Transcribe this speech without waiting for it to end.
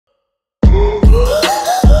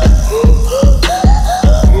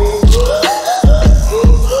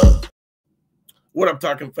What up,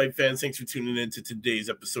 Talking Fight fans? Thanks for tuning in to today's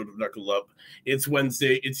episode of Knuckle Up. It's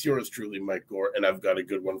Wednesday. It's yours truly, Mike Gore, and I've got a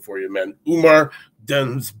good one for you, man. Umar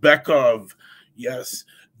Dzambekov. Yes,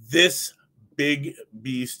 this big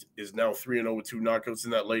beast is now 3-0 with 2 knockouts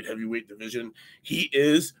in that light heavyweight division. He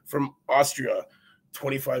is from Austria,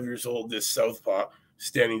 25 years old, this southpaw,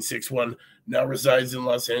 standing 6'1", now resides in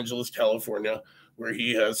Los Angeles, California, where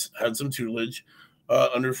he has had some tutelage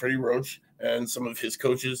under Freddie Roach and some of his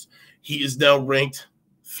coaches. He is now ranked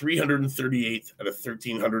 338th out of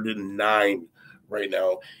 1,309 right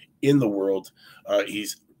now in the world.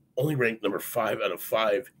 He's only ranked number 5 out of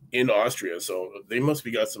 5 in Austria, so they must be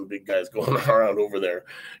got some big guys going around over there.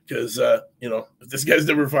 Because if this guy's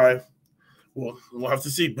number 5, we'll have to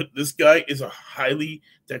see. But this guy is a highly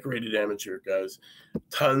decorated amateur, guys.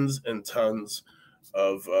 Tons and tons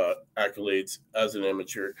of accolades as an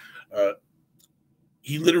amateur.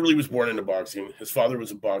 He literally was born into boxing. His father was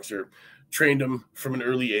a boxer, trained him from an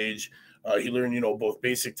early age. He learned, both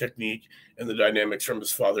basic technique and the dynamics from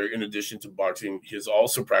his father. In addition to boxing, he has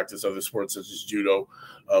also practiced other sports such as judo,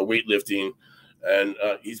 weightlifting, and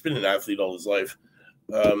he's been an athlete all his life.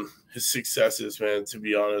 His successes, man, to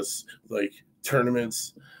be honest, like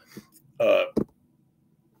tournaments,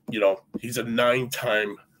 he's a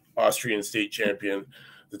 9-time Austrian state champion,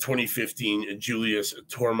 the 2015 Julius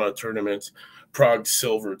Torma tournament, Prague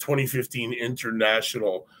silver, 2015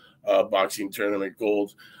 international boxing tournament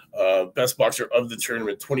gold, best boxer of the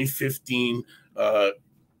tournament, 2015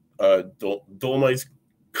 Dolomites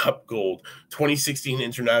Cup gold, 2016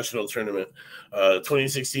 international tournament,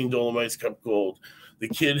 2016 Dolomites Cup gold. The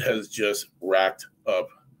kid has just racked up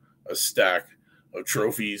a stack of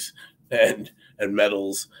trophies and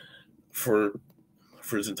medals for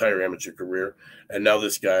his entire amateur career. And now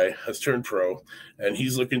this guy has turned pro, and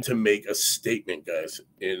he's looking to make a statement, guys,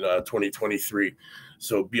 in 2023.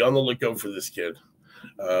 So be on the lookout for this kid.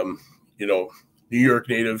 New York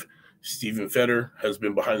native Stephen Feder has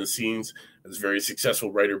been behind the scenes as a very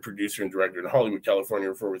successful writer, producer, and director in Hollywood,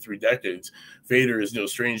 California for over 3 decades. Feder is no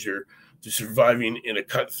stranger to surviving in a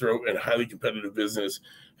cutthroat and highly competitive business,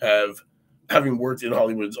 having worked in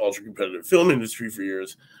Hollywood's ultra-competitive film industry for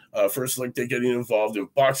years. First looked at getting involved in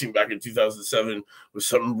boxing back in 2007 with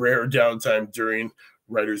some rare downtime during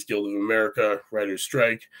Writers Guild of America, Writers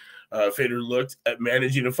Strike. Feder looked at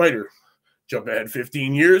managing a fighter. Jump ahead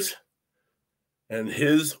 15 years, and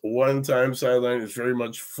his one-time sideline is very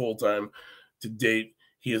much full-time. To date,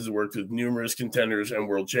 he has worked with numerous contenders and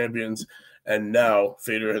world champions, and now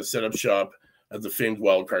Feder has set up shop at the famed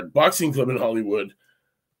Wildcard Boxing Club in Hollywood,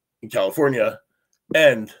 in California,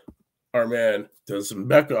 and our man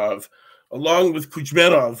Dzambekov, along with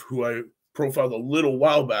Kuchmenov, who I profiled a little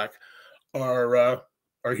while back, are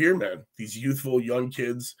here, man. These youthful young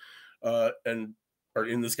kids, and are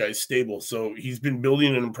in this guy's stable. So he's been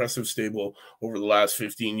building an impressive stable over the last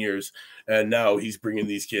 15 years, and now he's bringing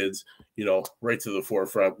these kids, right to the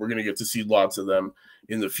forefront. We're gonna get to see lots of them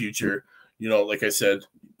in the future. Like I said,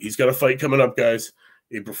 he's got a fight coming up, guys,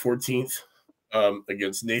 April 14th.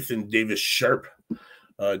 Against Nathan Davis Sharp.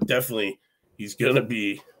 Definitely, he's going to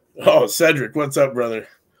be... Oh, Cedric, what's up, brother?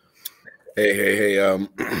 Hey.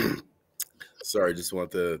 Sorry, just want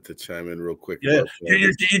to chime in real quick. Yeah,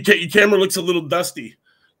 your camera looks a little dusty.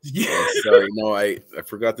 Sorry, no, I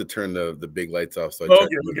forgot to turn the big lights off, so I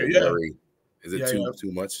blurry. Is it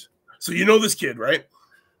too much? So you know this kid, right?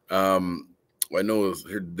 I know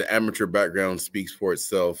the amateur background speaks for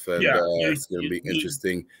itself, and it's going to be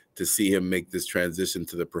interesting to see him make this transition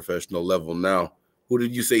to the professional level. Now, who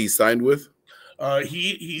did you say he signed with?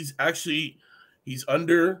 He's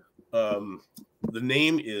under the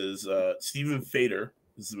name is Stephen Feder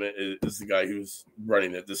is the guy who's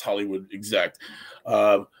running it, this Hollywood exec.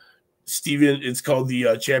 Stephen, it's called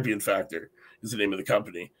the Champion Factor is the name of the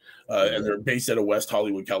company, and they're based out of West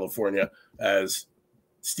Hollywood, California. As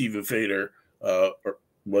Stephen Feder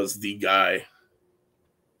was the guy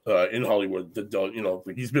in Hollywood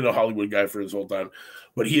that he's been a Hollywood guy for his whole time,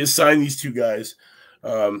 but he has signed these 2 guys,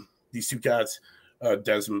 these 2 cats,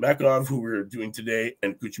 Dzambekov, who we're doing today,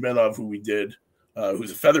 and Kuchmenov, who we did,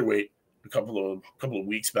 who's a featherweight a couple of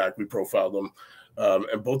weeks back. We profiled them,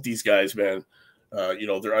 and both these guys, man,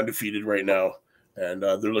 they're undefeated right now, and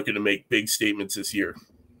they're looking to make big statements this year.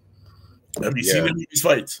 Have you seen any of his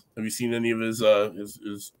fights? Have you seen any of his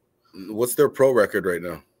What's their pro record right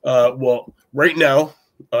now? Well, right now,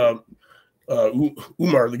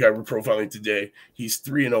 Umar, the guy we're profiling today, he's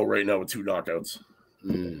 3-0 right now with 2 knockouts.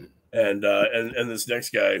 And this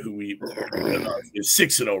next guy who we is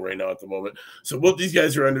 6-0 right now at the moment. So both these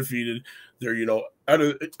guys are undefeated. They're out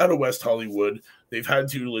of West Hollywood. They've had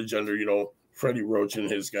tutelage under Freddie Roach and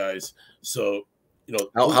his guys. So You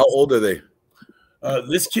know, how old are they?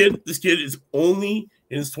 This kid is only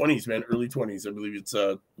in his 20s, man, early 20s. I believe it's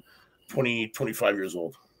 25 years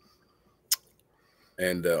old.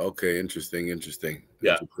 And okay, interesting. Yeah.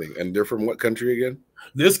 Interesting. And they're from what country again?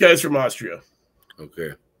 This guy's from Austria.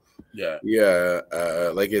 Okay. Yeah. Yeah.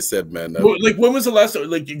 Like I said, man. Like, when was the last time?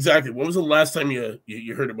 Like, exactly. When was the last time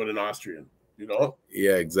you heard about an Austrian? You know?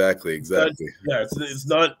 Yeah. Exactly. It's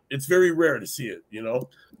not. It's very rare to see it. You know?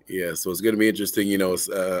 Yeah. So it's going to be interesting. You know,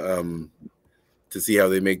 to see how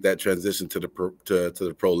they make that transition to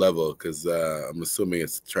the pro level, because I'm assuming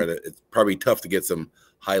it's probably tough to get some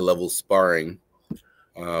high level sparring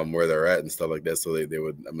where they're at and stuff like that. So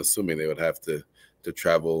I'm assuming they would have to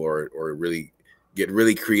travel or really get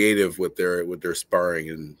really creative with their sparring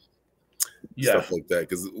and stuff like that.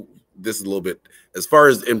 Because this is a little bit as far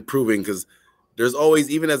as improving, because there's always,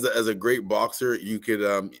 even as a great boxer, you could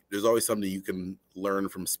there's always something you can learn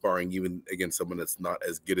from sparring, even against someone that's not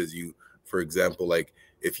as good as you. For example, like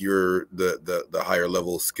if you're the higher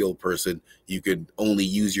level skill person, you could only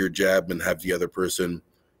use your jab and have the other person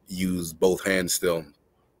use both hands still,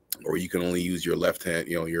 or you can only use your left hand,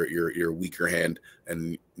 you know, your weaker hand,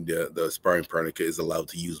 and the sparring partner is allowed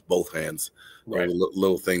to use both hands. Right.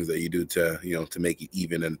 Little things that you do to make it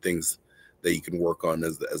even, and things that you can work on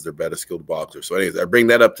as their better skilled boxer. So anyways, I bring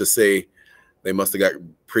that up to say they must have got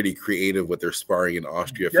pretty creative with their sparring in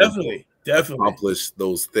Austria. Definitely accomplish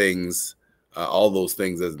those things, all those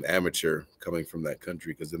things as an amateur coming from that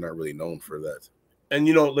country, because they're not really known for that. And,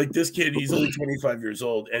 you know, like this kid, he's only 25 years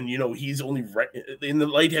old, and, you know, he's only in the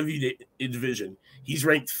light heavy division. He's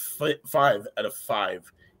ranked 5 out of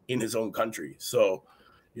 5 in his own country. So,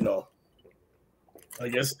 you know, I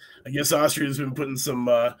guess Austria's been putting some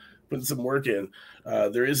work in.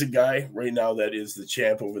 There is a guy right now that is the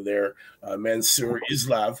champ over there, Mansour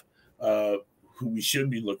Islav, who we should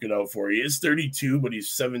be looking out for. He is 32, but he's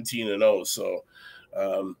 17-0. So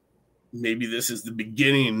maybe this is the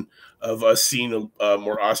beginning of us seeing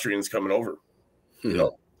more Austrians coming over. You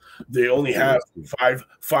know, they only have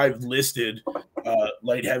five listed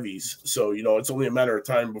light heavies. So, you know, it's only a matter of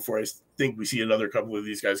time before I think we see another couple of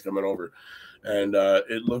these guys coming over. And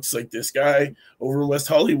it looks like this guy over in West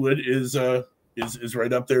Hollywood is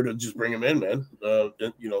right up there to just bring him in, man.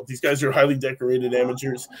 And, you know, these guys are highly decorated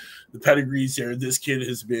amateurs. The pedigree's there. This kid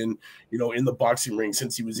has been, you know, in the boxing ring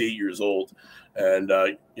since he was 8 years old. And,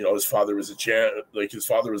 you know, his father was a champ. Like, his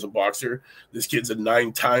father was a boxer. This kid's a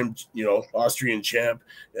 9-time, you know, Austrian champ.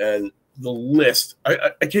 And the list,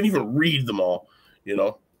 I can't even read them all, you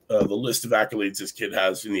know. The list of accolades this kid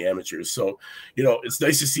has in the amateurs. So, you know, it's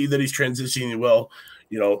nice to see that he's transitioning well.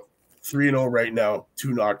 You know, 3-0 right now, 2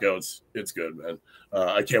 knockouts. It's good, man.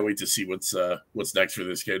 I can't wait to see what's next for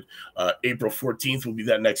this kid. April 14th will be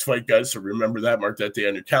that next fight, guys. So remember that. Mark that day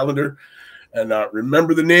on your calendar. And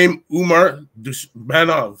remember the name, Umar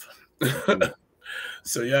Dzambekov.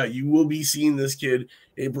 So, yeah, you will be seeing this kid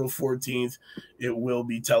April 14th. It will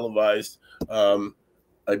be televised.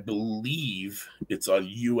 I believe it's on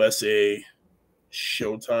USA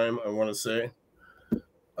Showtime, I want to say.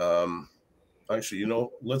 Actually, you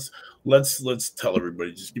know, let's tell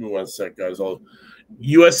everybody. Just give me 1 sec, guys.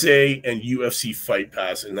 USA and UFC Fight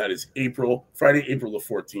Pass, and that is Friday, April the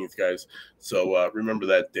 14th, guys. So remember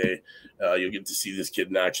that day. You'll get to see this kid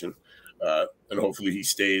in action, and hopefully he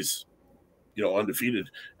stays, you know, undefeated,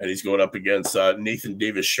 and he's going up against Nathan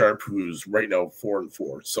Davis Sharp, who's right now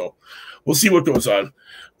 4-4. So we'll see what goes on.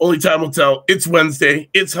 Only time will tell. It's Wednesday.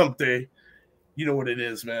 It's hump day. You know what it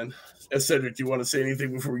is, man. Cedric, do you want to say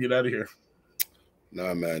anything before we get out of here?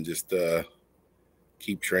 Nah, man. Just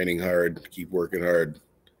keep training hard, keep working hard,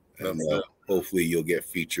 and hopefully you'll get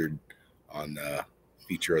featured on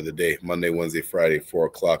feature of the day, Monday, Wednesday, Friday, 4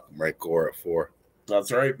 o'clock. Right, Gore at 4.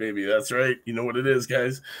 That's right, baby. That's right. You know what it is,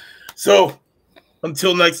 guys. So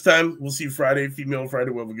until next time, we'll see you Friday, Female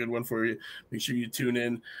Friday. We'll have a good one for you. Make sure you tune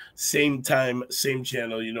in. Same time, same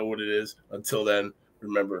channel. You know what it is. Until then,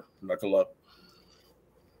 remember, knuckle up.